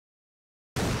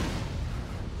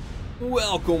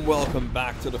Welcome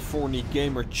back to the Thorny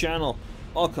Gamer channel.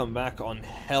 Welcome back on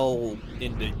Hell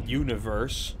in the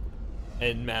Universe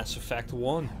in Mass Effect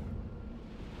 1.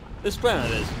 This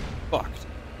planet is fucked.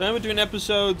 Now in between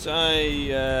episodes,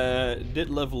 I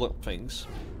did level up things.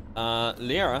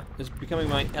 Liara is becoming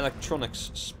my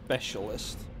electronics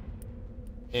specialist.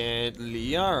 And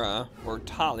Liara, or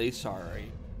Tali,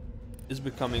 sorry, is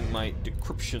becoming my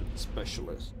decryption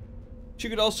specialist. She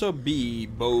could also be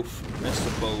both, best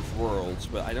of both worlds,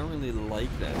 but I don't really like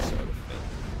that sort of thing.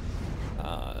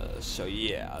 So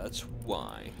yeah, that's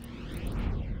why.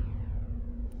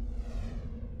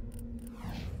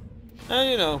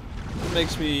 And you know, it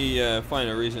makes me find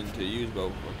a reason to use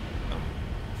both of them.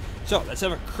 So let's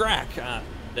have a crack at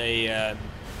the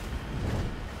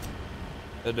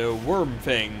worm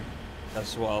thing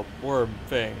as well. Worm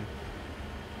thing.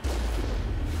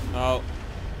 Oh.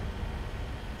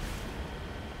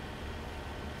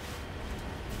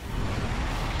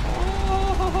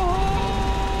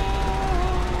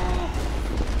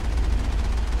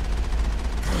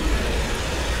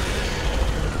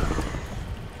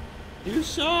 You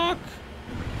suck!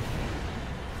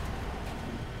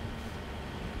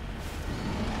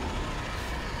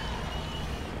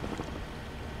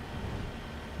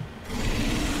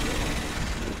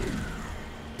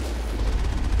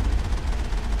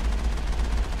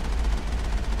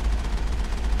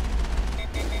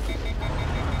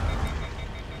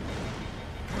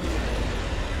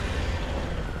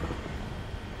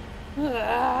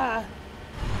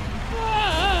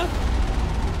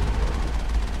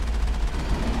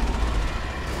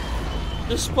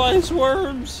 The spice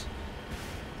worms!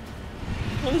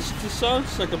 Well, this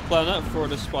sounds like a planet for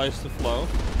the spice to flow.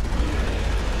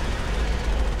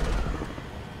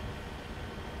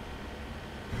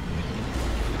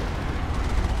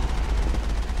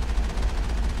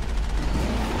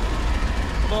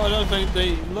 Oh, I don't think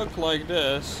they look like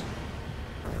this.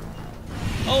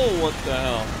 Oh, what the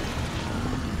hell?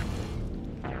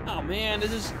 Oh man,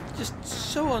 this is just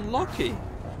so unlucky.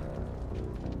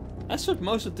 That's what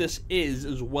most of this is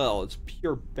as well. It's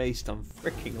pure based on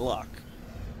freaking luck.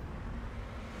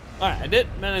 Alright, I did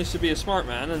manage to be a smart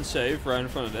man and save right in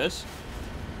front of this.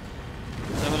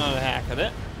 Let's have another hack at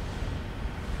it.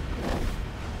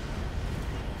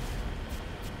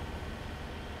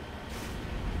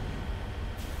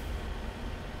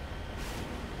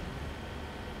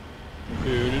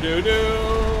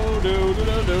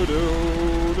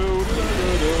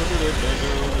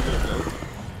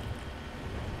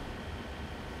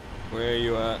 Where are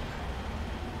you at?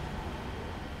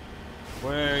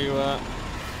 Where are you at?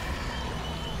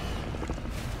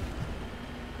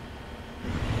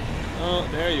 Oh,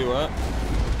 there you are.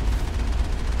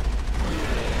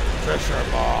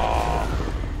 Treasure ball.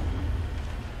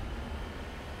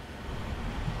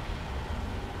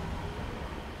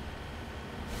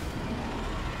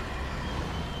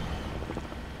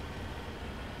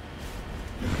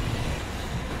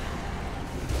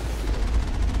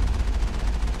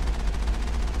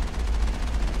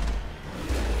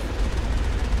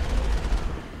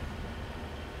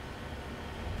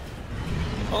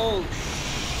 Oh,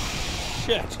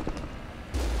 shit.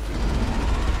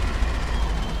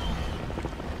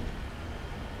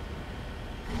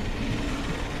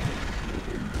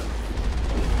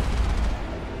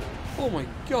 Oh my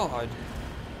god.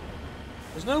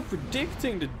 There's no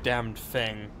predicting the damned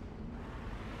thing.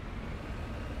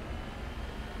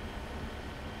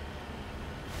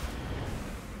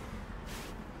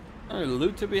 Any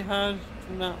loot to be had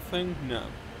from that thing? No.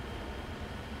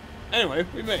 Anyway,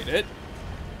 we made it.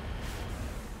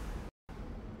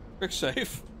 Quick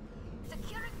save.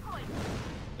 Securing point.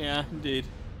 Yeah, indeed.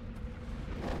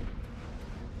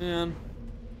 Man.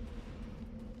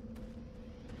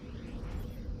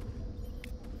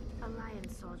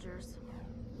 Alliance soldiers.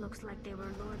 Looks like they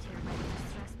were lured here by the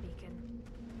distress beacon.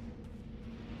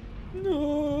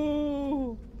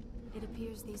 No. It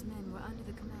appears these men were under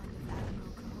the command of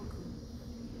Admiral Kahoku.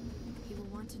 He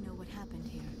will want to know what happened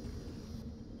here.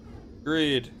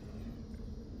 Agreed.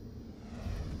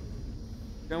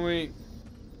 Can we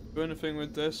do anything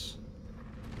with this?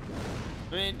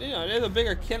 I mean, you know, they have a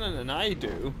bigger cannon than I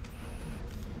do.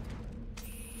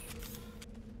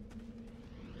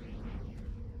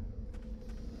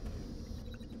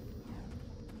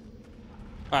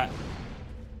 Alright.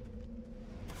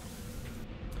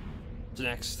 What's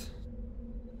next?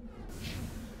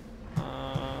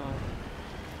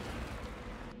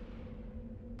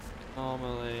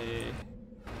 Normally.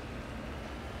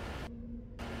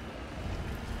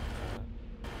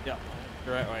 Yeah,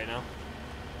 the right way now.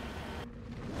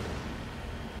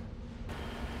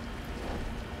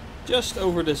 Just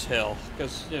over this hill,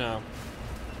 because, you know.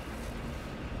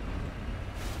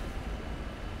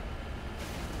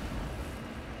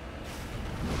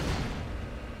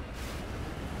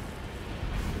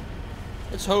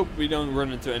 Let's hope we don't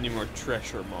run into any more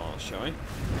treasure maws, shall we?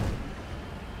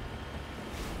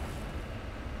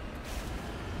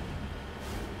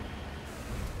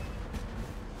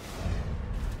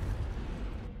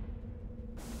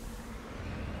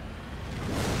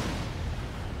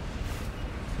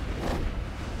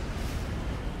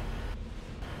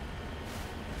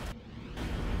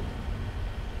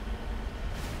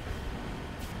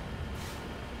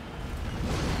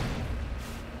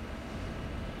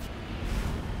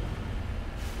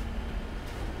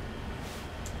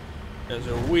 There's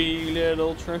a wee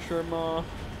little treasure maw.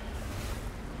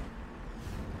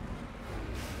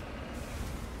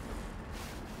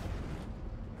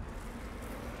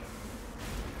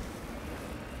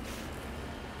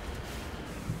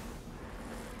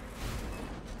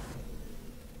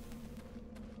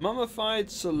 Mummified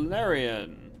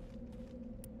Solarian.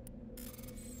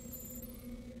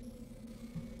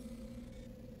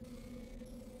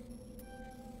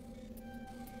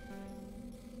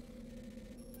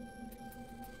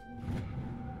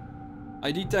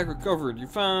 ID tag recovered. You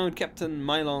found Captain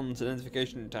Mylon's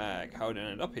identification tag. How it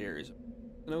ended up here is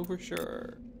no for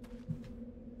sure.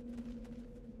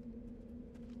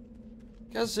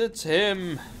 Guess it's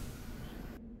him.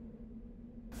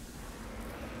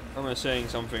 Or am I saying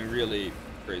something really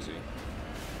crazy?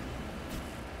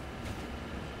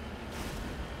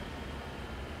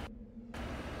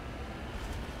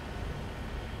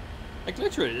 Like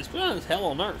literally, this planet is hell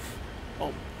on Earth.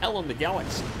 Well, hell in the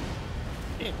galaxy.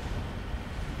 Damn.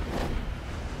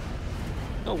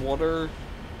 No water.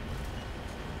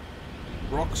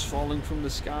 Rocks falling from the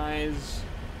skies.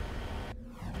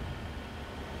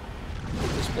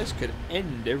 This place could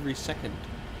end every second.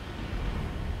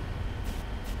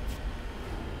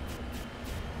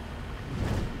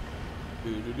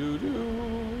 Do do do do.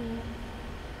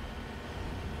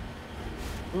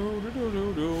 Do do do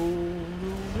do do.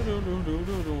 Do do do do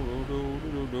do do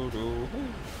do do do.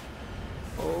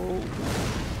 Oh.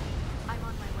 I'm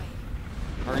on my way.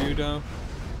 Are you though?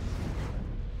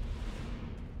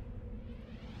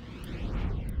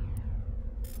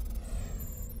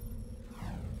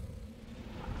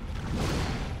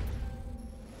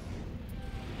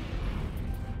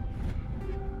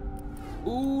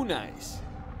 Ooh, nice.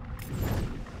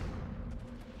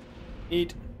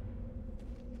 Eat.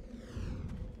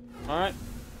 Alright.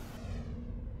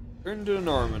 Turn to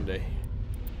Normandy.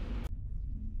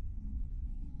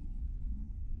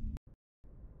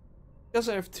 Because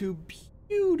I have two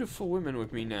beautiful women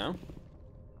with me now.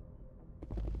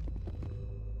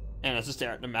 And as I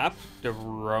stare at the map, the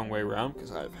wrong way around,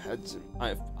 because I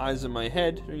have eyes in my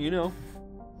head, you know.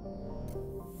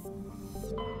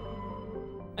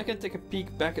 I can take a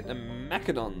peek back at the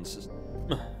Macedon system.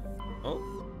 Oh.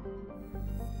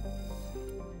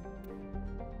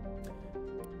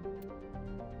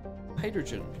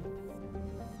 Hydrogen.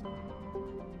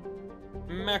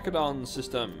 Macedon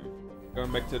system.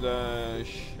 Going back to the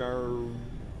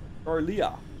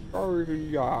Charlia.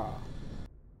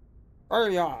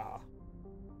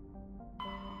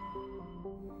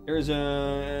 There is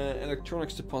a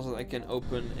electronics deposit I can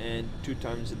open and 2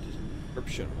 times the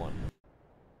description one.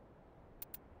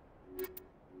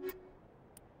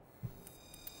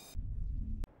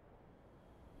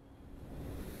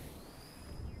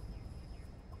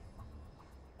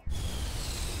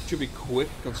 Should be quick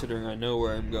considering I know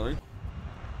where I'm going.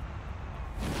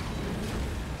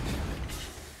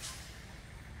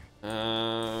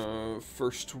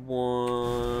 First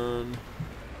one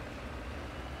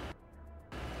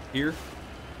here.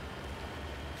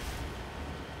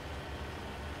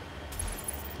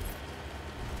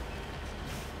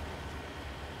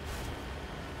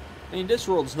 I mean, this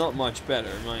world's not much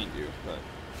better, mind you, but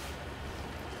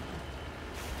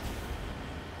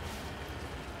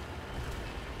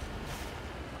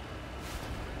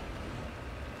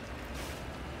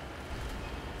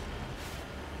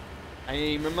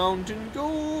I'm a mountain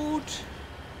goat.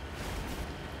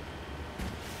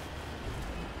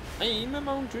 I'm a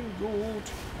mountain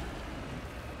goat.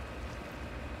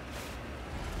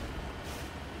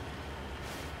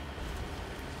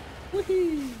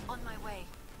 Whee! On my way.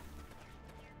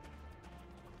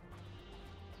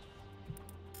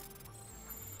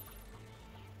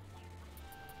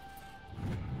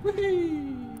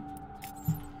 Whee!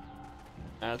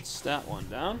 That's that one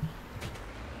down.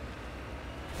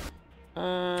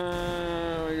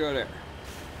 We go there.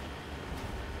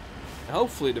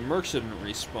 Hopefully the mercs didn't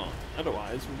respawn.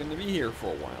 Otherwise, we're gonna be here for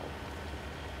a while.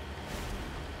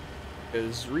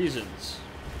 Because reasons.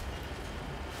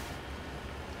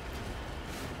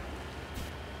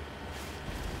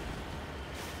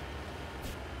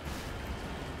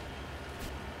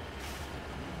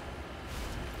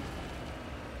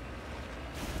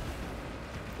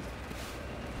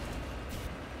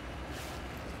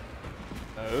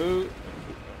 Oh.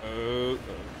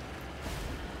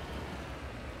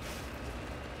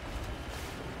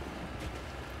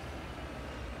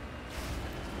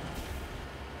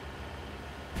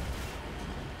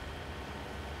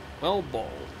 Well,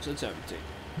 balls, it's empty.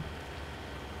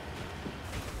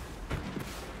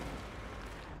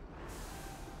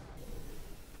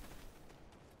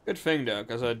 Good thing though,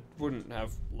 because I wouldn't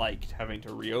have liked having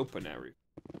to reopen everything.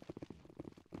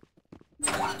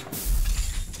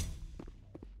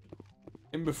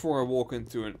 And before I walk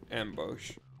into an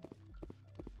ambush.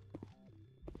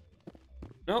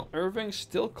 No, everything's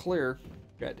still clear.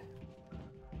 Good.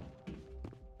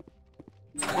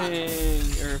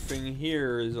 And everything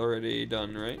here is already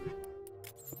done, right?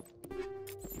 I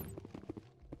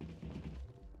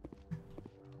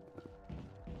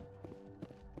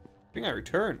think I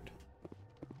returned.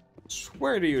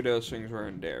 Swear to you those things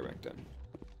weren't there back then.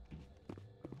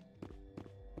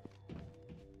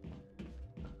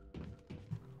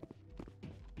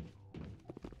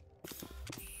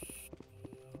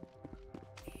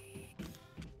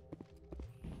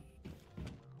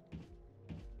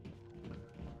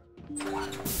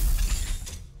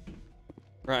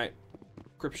 Right.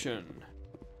 Encryption.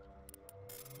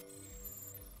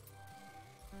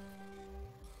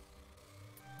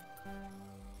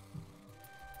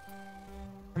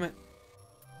 Damn it.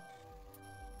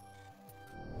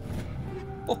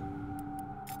 Oh.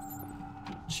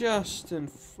 Just in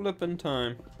flippin'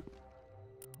 time.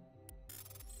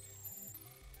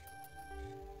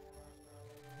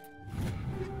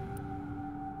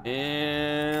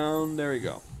 And there we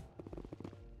go.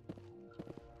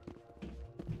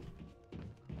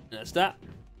 That's that.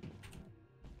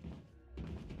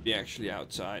 Be actually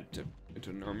outside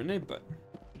to Normandy, but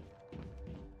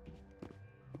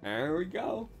there we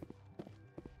go.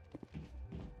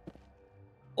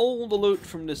 All the loot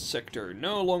from this sector,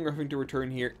 no longer having to return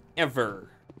here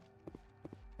ever,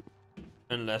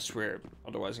 unless we're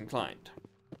otherwise inclined.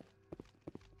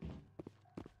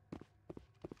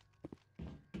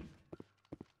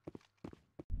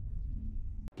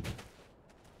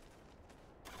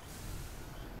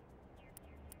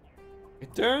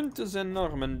 Return to the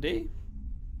Normandy.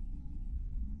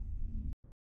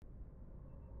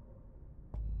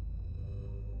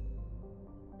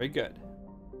 Very good.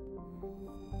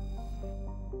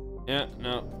 Yeah,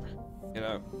 no. Get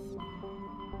out.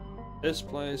 This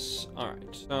place.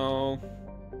 Alright, so...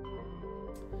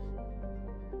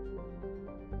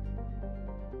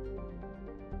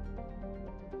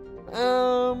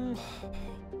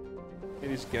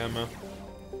 It is Gamma.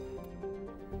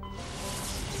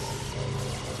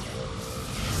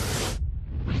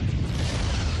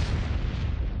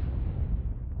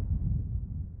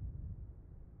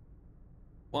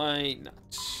 Why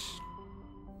not?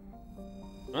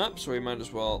 Oh, so we might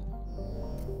as well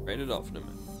trade it off in a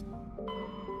minute.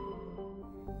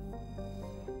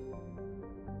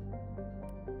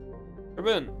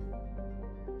 Bergfinn.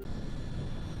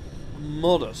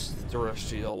 Modest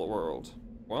terrestrial world.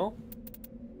 Well,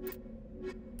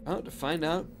 out to find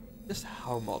out just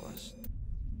how modest.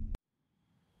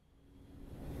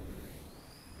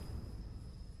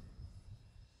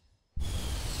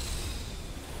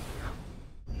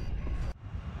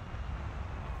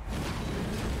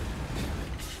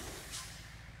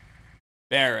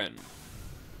 Barren.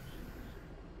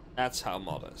 That's how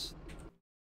modest.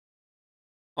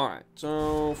 Alright,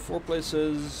 so 4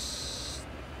 places.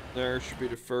 There should be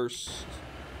the first.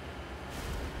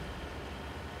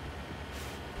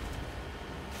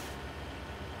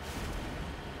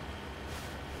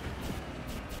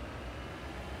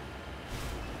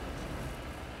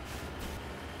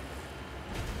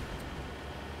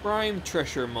 Prime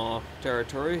Treasure Maw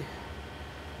territory.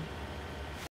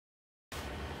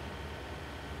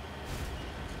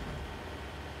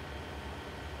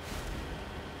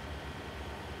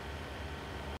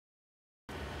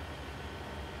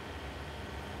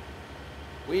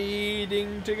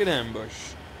 Waiting to get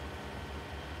ambushed.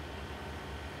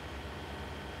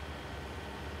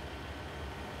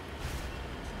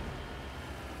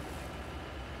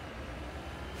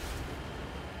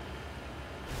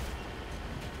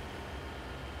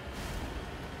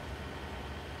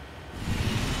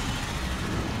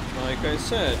 Like I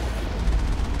said,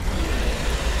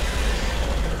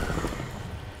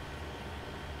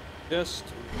 just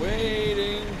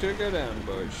waiting to get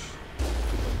ambushed.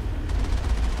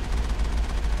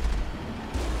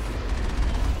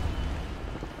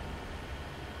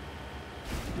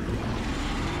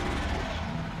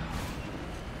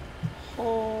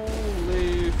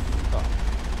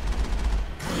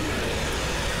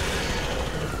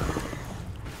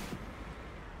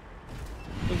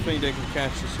 think they can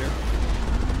catch us here.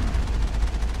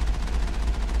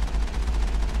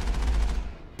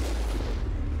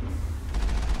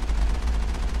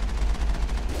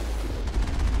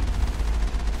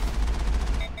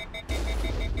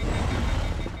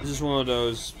 This is one of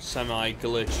those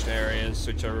semi-glitched areas,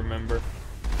 which I remember.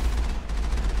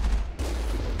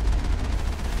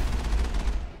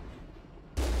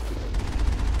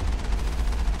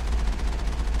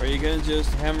 Are you gonna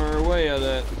just hammer away at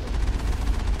it?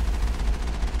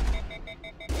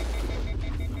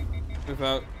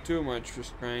 Without too much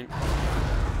restraint. There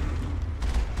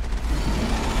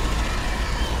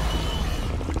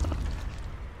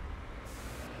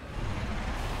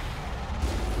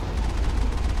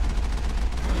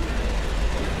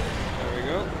we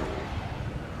go.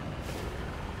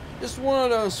 Just one of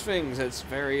those things that's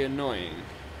very annoying.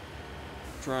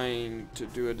 Trying to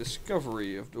do a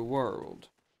discovery of the world.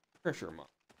 Pressure mop.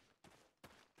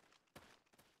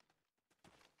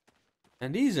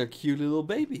 And these are cute little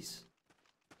babies.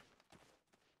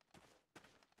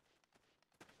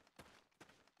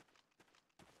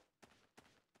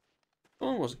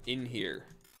 Someone was in here.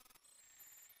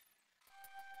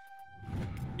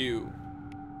 You.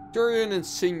 Durian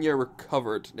insignia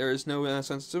recovered. There is no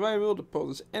sense of survival. The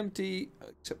pole is empty,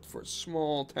 except for a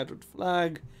small tattered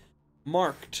flag,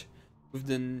 marked with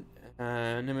the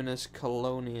Niminus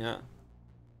colony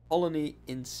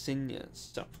insignia.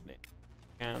 Something.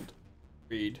 Can't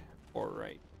read or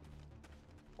write.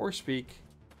 Or speak.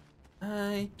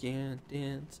 I can't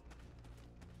dance.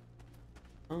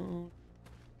 Oh.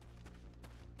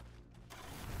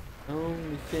 The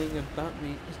only thing about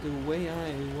me is the way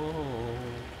I walk.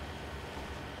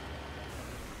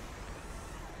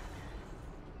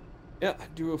 Yeah,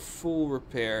 do a full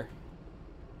repair.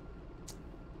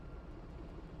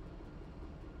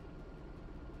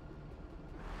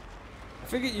 I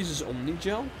think it uses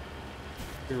Omnigel.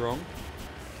 You're wrong.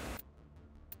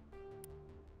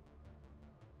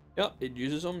 Yeah, it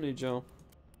uses Omnigel.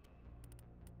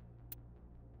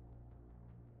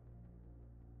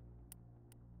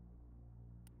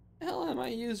 The hell am I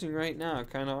using right now?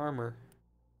 Kind of armor.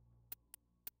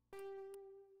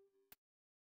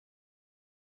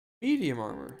 Medium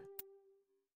armor.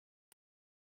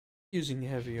 Using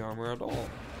heavy armor at all.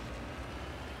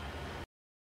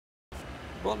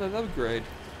 Bought an upgrade.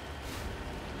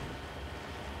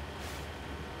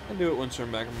 I'll do it once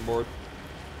I'm back on board.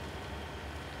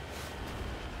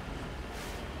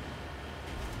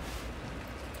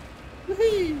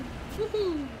 Woohoo!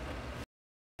 Woohoo!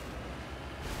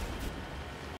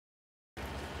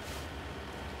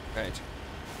 Right.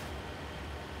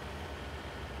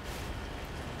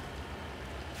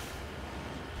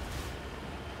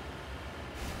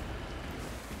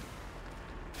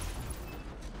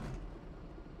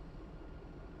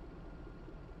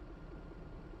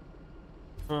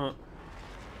 Huh.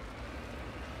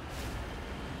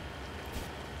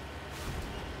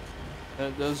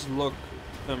 That does look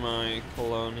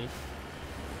semi-colonial.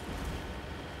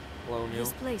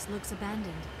 This place looks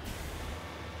abandoned.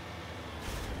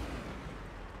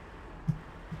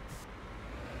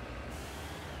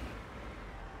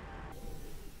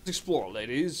 Let's explore,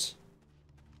 ladies.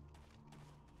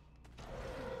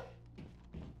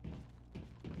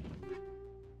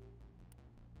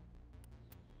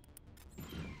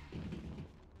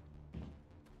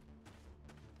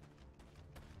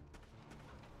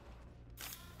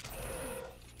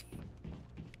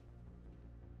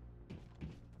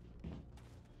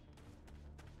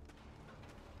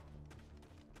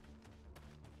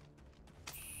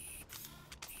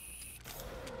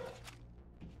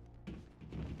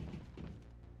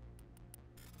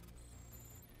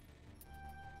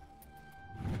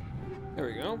 There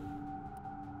we go.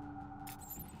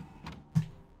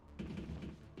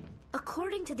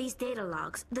 According to these data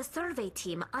logs, the survey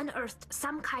team unearthed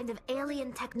some kind of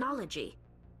alien technology.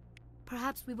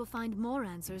 Perhaps we will find more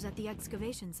answers at the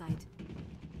excavation site.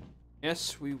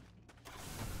 Yes, we...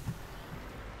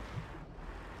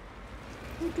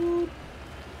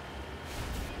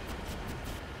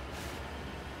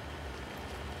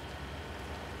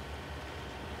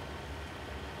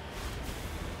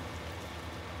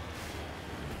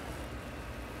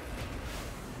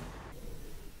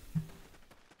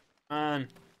 On.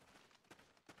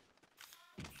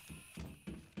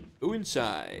 Go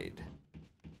inside.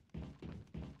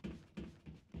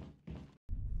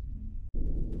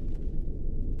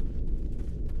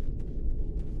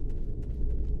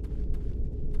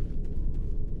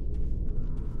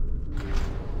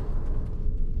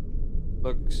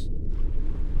 Looks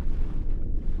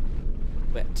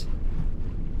wet.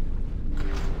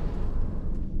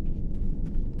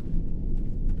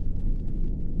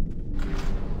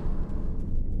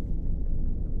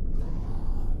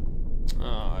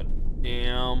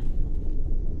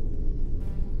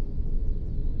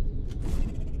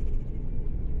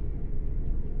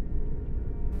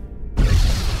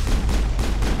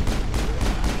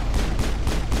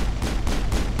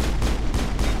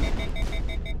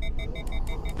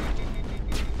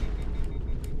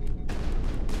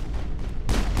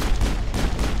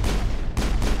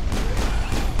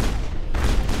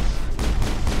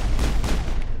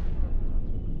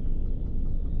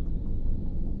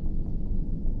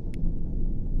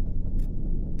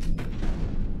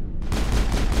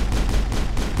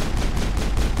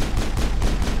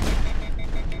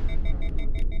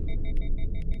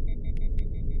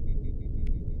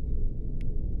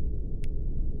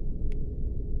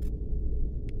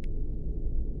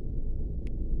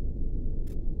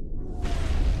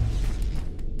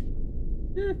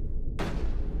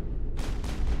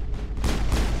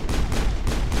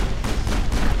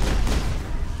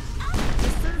 The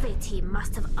survey team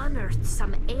must have unearthed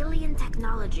some alien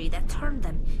technology that turned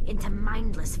them into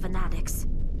mindless fanatics.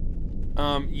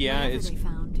 Yeah, Whatever it's they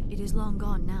found, it is long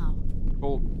gone now.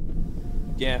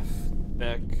 called Gef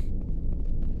Beck.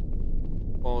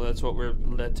 Well, that's what we're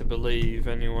led to believe,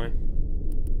 anyway.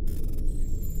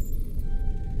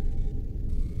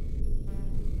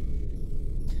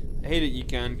 I hate it you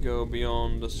can't go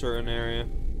beyond a certain area.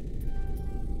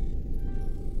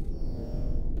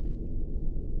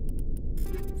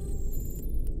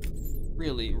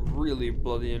 Really, really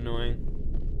bloody annoying.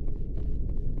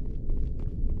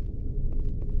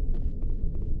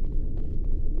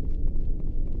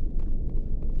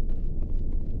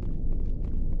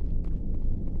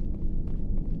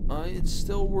 It's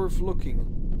still worth looking.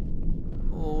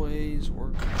 Always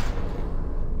worth looking.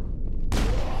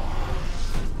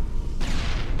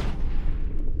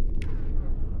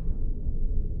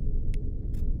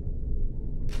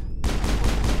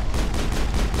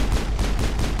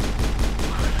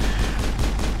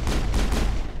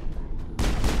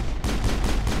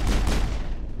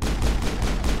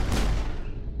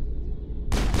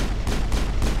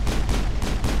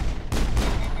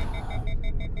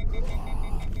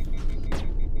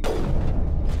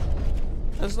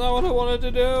 That's not what I wanted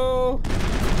to do.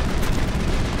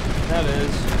 That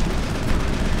is.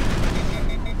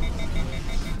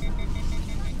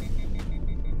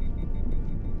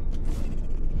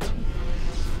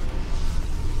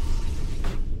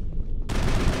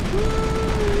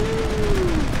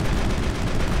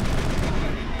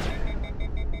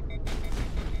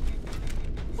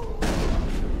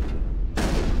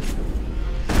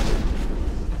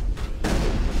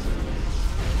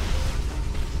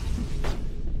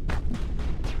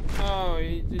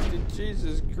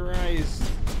 Jesus Christ.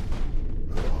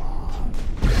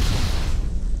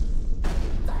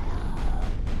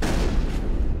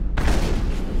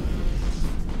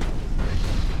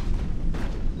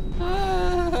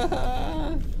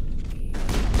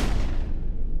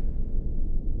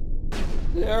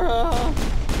 Sarah.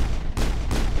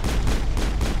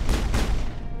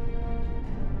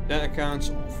 That accounts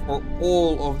for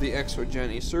all of the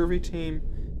exogeny survey team.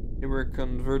 They were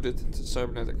converted into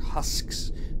cybernetic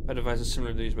husks by devices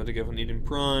similar to these by the given Eden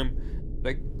Prime.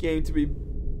 That came to be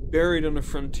buried on a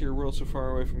frontier world so far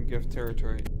away from Gift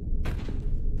territory.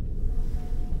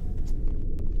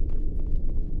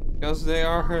 Because they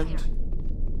aren't.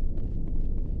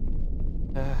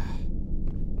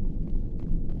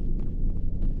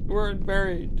 Weren't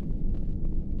buried.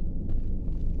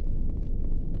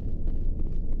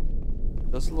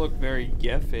 Doesn't look very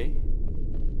Geffy.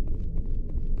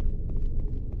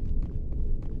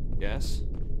 Yes.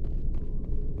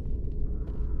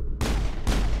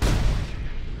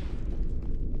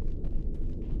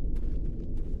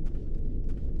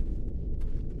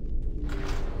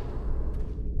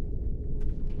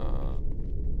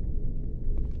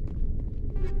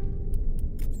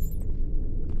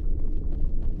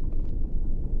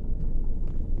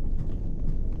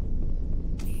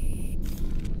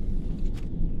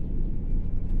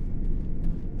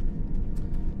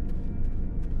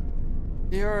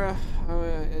 Yeah,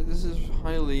 this is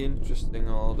highly interesting,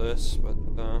 all this, but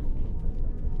a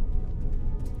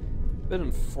bit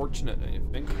unfortunate, I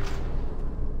think.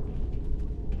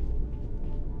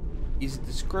 Easy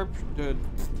description,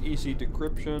 easy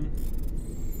decryption.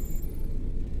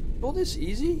 All this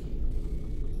easy?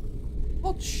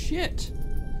 What shit?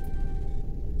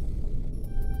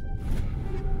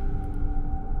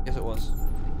 Yes, it was.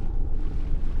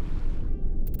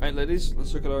 Alright, ladies,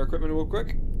 let's look at our equipment real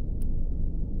quick.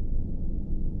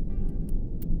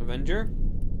 Avenger.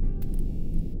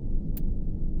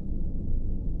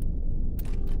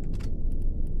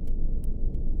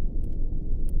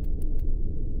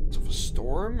 Of a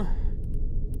storm.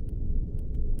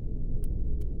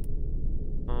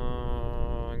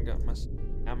 I got my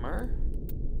hammer.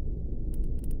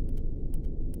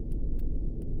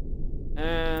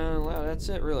 And wow, that's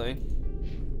it really.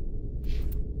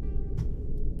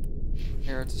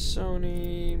 Here to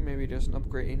Sony. Maybe there's an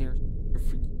upgrade in here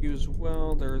for you as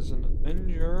well. There's an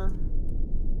Avenger.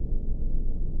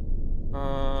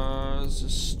 There's a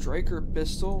striker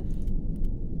pistol.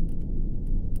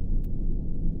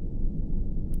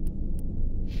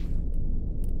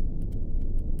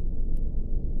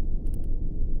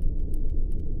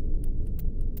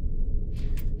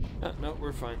 No,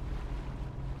 we're fine.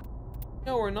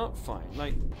 No, we're not fine.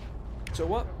 Like, so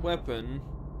what weapon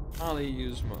Tali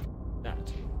use that?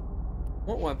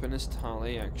 What weapon is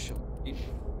Tali actually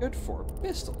good for?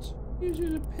 Pistols.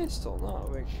 Use a pistol,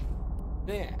 not like.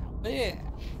 Yeah, yeah.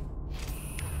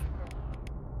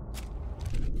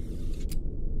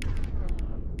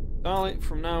 Dolly,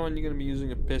 from now on you're gonna be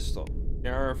using a pistol.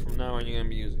 Yara, from now on you're gonna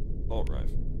be using a assault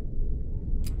rifle.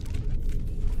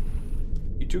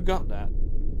 You two got that.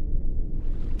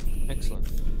 Excellent.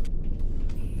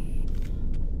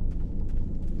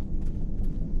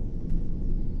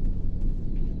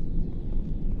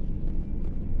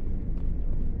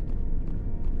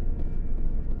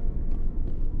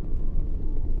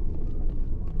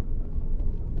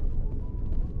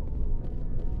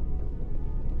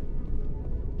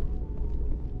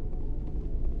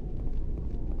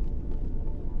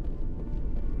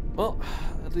 Well,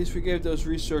 at least we gave those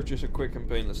researchers a quick and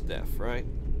painless death, right?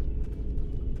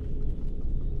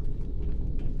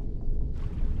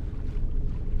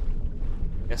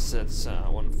 Guess that's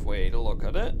one way to look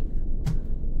at it.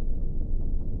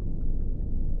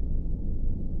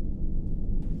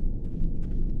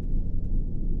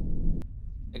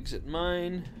 Exit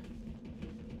mine.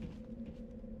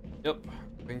 Yep,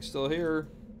 everything's still here.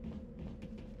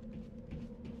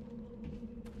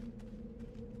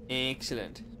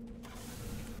 Excellent.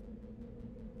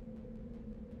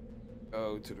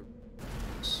 Go to the...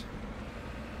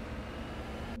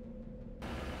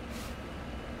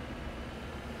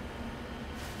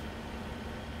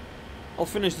 I'll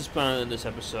finish this planet in this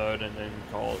episode and then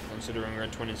call it, considering we're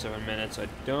at 27 minutes. I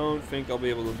don't think I'll be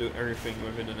able to do everything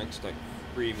within the next, like,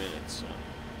 3 minutes, so...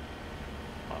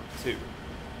 2.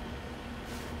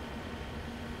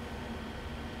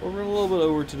 We're a little bit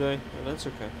over today, but that's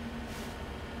okay.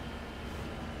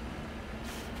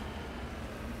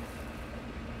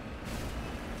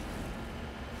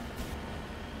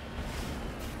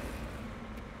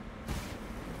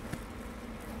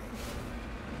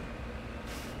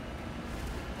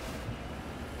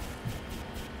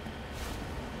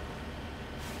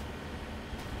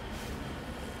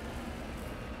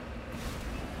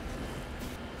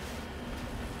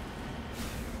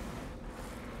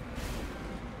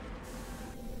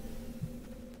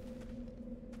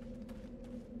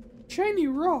 Shiny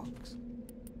rocks.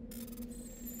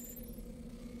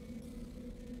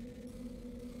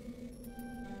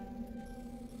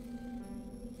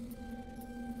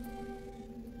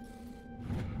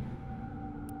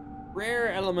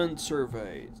 Rare element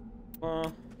surveys.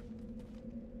 All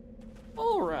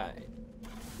right.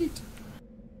 Neat.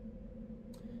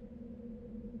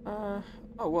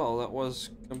 Oh well, that was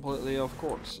completely off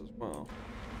course as well.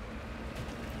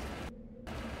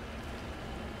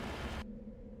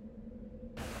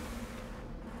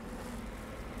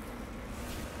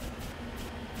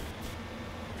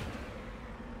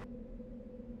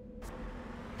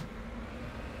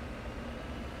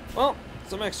 Well,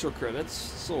 some extra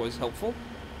credits. It's always helpful.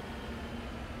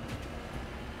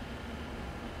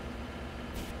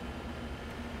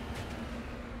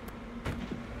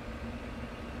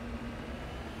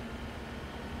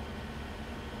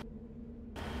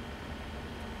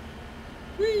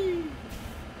 Whee!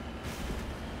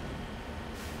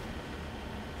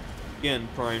 Again,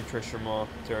 prime treasure maw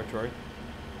territory.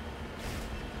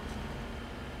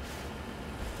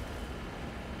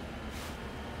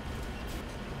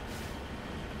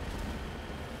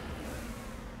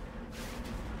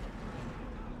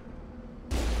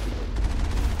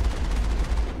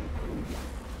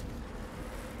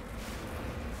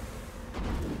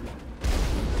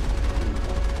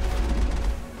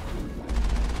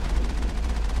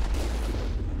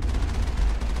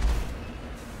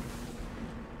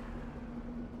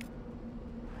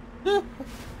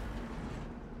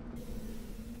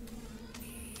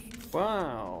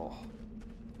 Wow.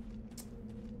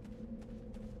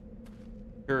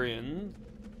 Korean.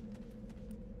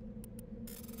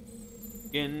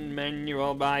 Begin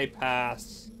manual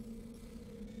bypass.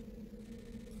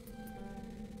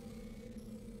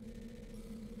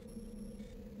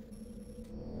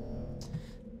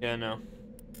 Yeah, no.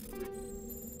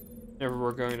 Never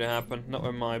were going to happen. Not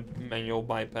with my manual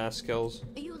bypass skills.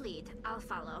 You lead, I'll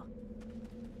follow.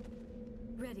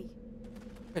 Ready.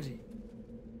 Ready.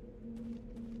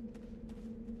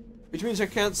 Which means I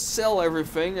can't sell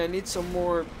everything. I need some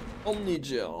more Omni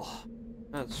Gel.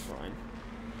 That's fine.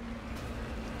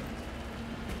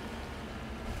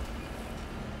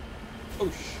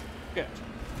 Oh shit.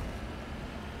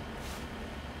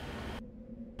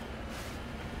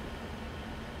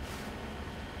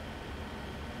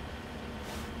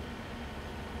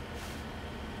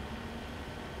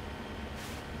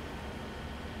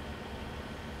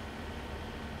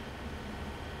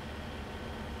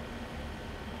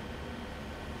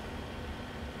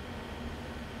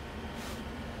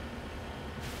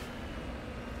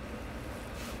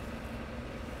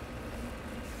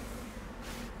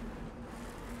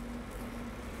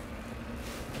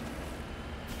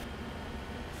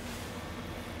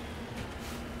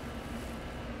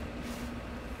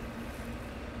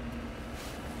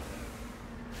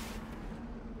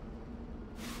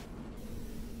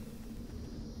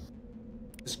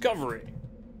 Discovery.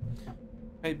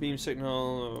 High beam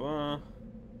signal.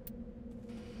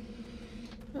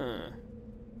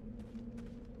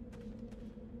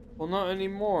 Well, not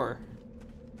anymore.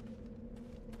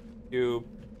 You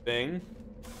bing.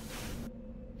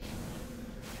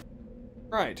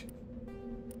 Right.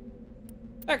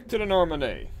 Back to the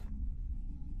Normandy.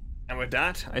 And with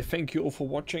that, I thank you all for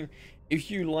watching. If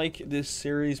you like this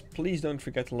series, please don't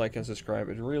forget to like and subscribe.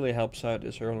 It really helps out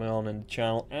this early on in the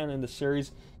channel and in the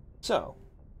series. So,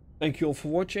 thank you all for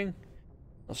watching.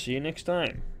 I'll see you next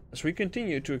time as we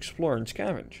continue to explore and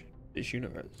scavenge this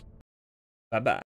universe. Bye bye.